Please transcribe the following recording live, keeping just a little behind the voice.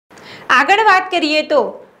આગળ વાત કરીએ તો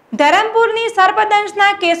ધરમપુરની સર્પદંશના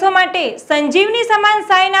કેસો માટે સંજીવની સમાન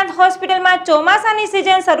સાઈનાથ હોસ્પિટલમાં ચોમાસાની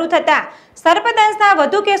સિઝન શરૂ થતા સર્પદંશના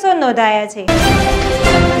વધુ કેસો નોંધાયા છે।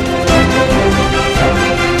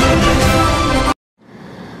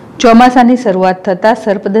 ચોમાસાની શરૂઆત થતાં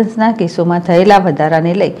સર્પદંશના કેસોમાં થયેલા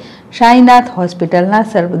વધારાને લઈ સાઈનાથ હોસ્પિટલના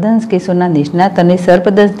સર્પદંશ કેસોના નિષ્ણાત અને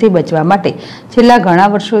સર્પદંશથી બચવા માટે છેલ્લા ઘણા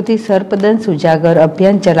વર્ષોથી સર્પદંશ ઉજાગર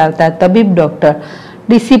અભિયાન ચલાવતા તબીબ ડોક્ટર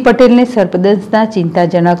ડીસી પટેલને સર્પદંશના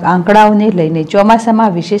ચિંતાજનક આંકડાઓને લઈને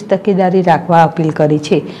ચોમાસામાં વિશેષ તકેદારી રાખવા અપીલ કરી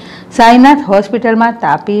છે। સાઈનાથ હોસ્પિટલમાં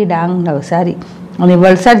તાપી, ડાંગ, નવસારી અને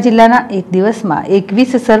વલસાડ જિલ્લાના એક દિવસમાં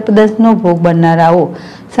 21 સર્પદંશનો ભોગ બનનારાઓ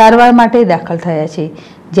સારવાર માટે દાખલ થયા છે,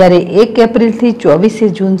 જ્યારે 1 એપ્રિલથી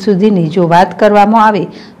 24 જૂન સુધીની જો વાત કરવામાં આવે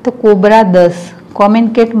તો cobra 10,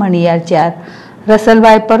 કોમેનકેટ Maniyar 4, Russell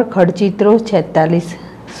wiper ખડચિત્રો 46,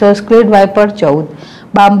 સસ્ક્લેડ wiper 14,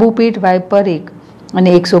 બાંબુપીટ wiper 1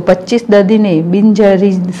 અને 125 દર્દીને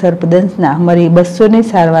બિનઝેરી સર્પદંશના મળી 200ની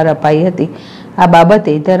સારવાર અપાઈ હતી। આ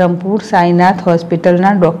બાબતે ધરમપુર સાઈનાથ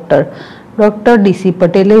હોસ્પિટલના ડોક્ટર ડીસી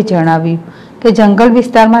પટેલે જણાવ્યું કે જંગલ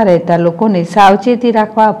વિસ્તારમાં રહેતા લોકોને સાવચેતી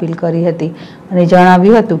રાખવા અપીલ કરી હતી અને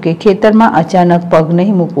જણાવ્યું હતું કે ખેતરમાં અચાનક પગ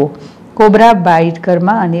નહીં મૂકવો, કોબરા બાઇટ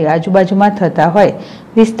ઘરમાં અને આજુબાજુમાં થતા હોય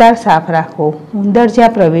વિસ્તાર સાફ રાખવો, ઉંદર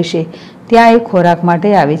જ્યાં પ્રવેશે ત્યાં એ ખોરાક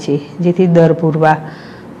માટે આવે છે જેથી દર પૂરવા,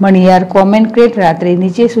 મણિયાર કોમેનક્રેટ રાત્રે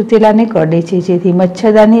નીચે સૂતેલાને કરડે છે જેથી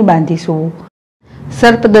મચ્છરદાની બાંધી સૂવું,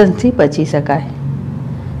 સર્પદંશથી બચી શકાય।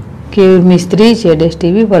 કેયુર મિસ્ત્રી,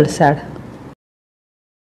 ZSTV, વલસાડ।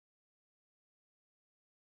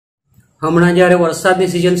 હમણાં જ્યારે વરસાદની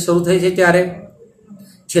સિઝન શરૂ થઈ છે ત્યારે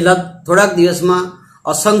છેલ્લા થોડાક દિવસમાં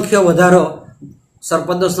અસંખ્ય વધારો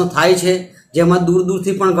સર્પદંશનો થાય છે, જેમાં દૂર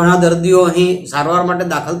દૂરથી પણ ઘણા દર્દીઓ અહીં સારવાર માટે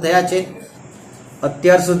દાખલ થયા છે।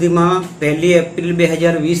 અત્યાર સુધીમાં 1 એપ્રિલ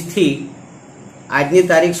 2020થી આજની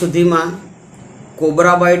તારીખ સુધીમાં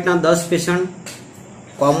કોબરા બાઇટના 10 પેશન્ટ,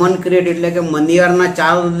 કોમન ક્રેટ એટલે કે મનિયારના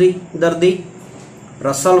 4 દર્દી,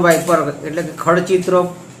 રસલ વાઇપર એટલે કે ખડચિત્રો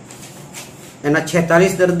એના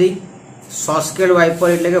 46 દર્દી, સોસ્કેડ વાઇપર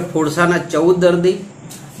એટલે કે ફોડસાના 14 દર્દી,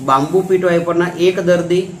 બાંબુપીટ વાઇપરના 1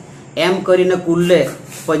 દર્દી, એમ કરીને કુલ્લે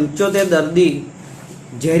 75 દર્દી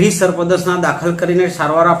ઝેરી સર્પદંશના દાખલ કરીને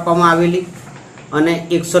સારવાર આપવામાં આવેલી અને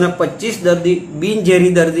 125 દર્દી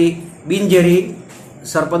બિનઝેરી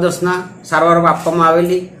સર્પદંશના સારવાર આપવામાં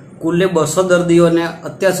આવેલી। કુલ્લે 200 દર્દીઓને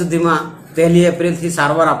અત્યાર સુધીમાં 1 એપ્રિલથી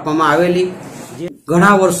સારવાર આપવામાં આવેલી।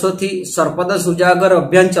 ઘણા વર્ષોથી સર્પદંશ ઉજાગર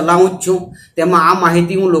અભિયાન ચલાવું જ છું, તેમાં આ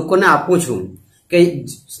માહિતી હું લોકોને આપું છું કે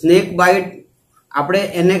સ્નેક બાઇટ આપણે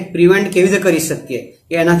એને પ્રિવેન્ટ કેવી રીતે કરી શકીએ,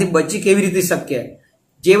 કે એનાથી બચી કેવી રીતે શકીએ,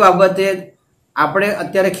 જે બાબતે આપણે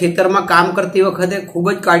અત્યારે ખેતરમાં કામ કરતી વખતે ખૂબ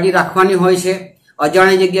જ કાળજી રાખવાની હોય છે।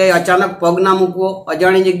 અજાણી જગ્યાએ અચાનક પગ ના મૂકવો,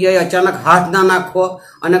 અજાણી જગ્યાએ અચાનક હાથ ના નાખવો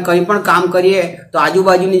અને કંઈ પણ કામ કરીએ તો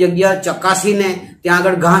આજુબાજુની જગ્યા ચકાસીને ત્યાં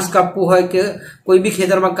આગળ ઘાસ કાપવું હોય કે કોઈ બી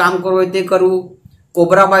ખેતરમાં કામ કરવું હોય તે કરવું।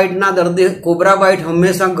 કોબરા બાઇટ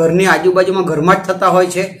હંમેશા ઘરની આજુબાજુમાં ઘરમાં જ થતા હોય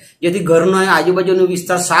છે, જેથી ઘરનો આજુબાજુનો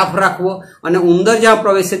વિસ્તાર સાફ રાખવો અને ઉંદર જ્યાં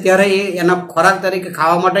પ્રવેશે ત્યારે એ એના ખોરાક તરીકે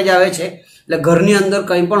ખાવા માટે જ આવે છે। એટલે ઘરની અંદર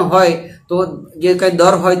કંઈ પણ હોય તો જે કંઈ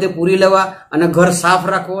દર હોય તે પૂરી લેવા અને ઘર સાફ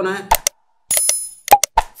રાખવો અને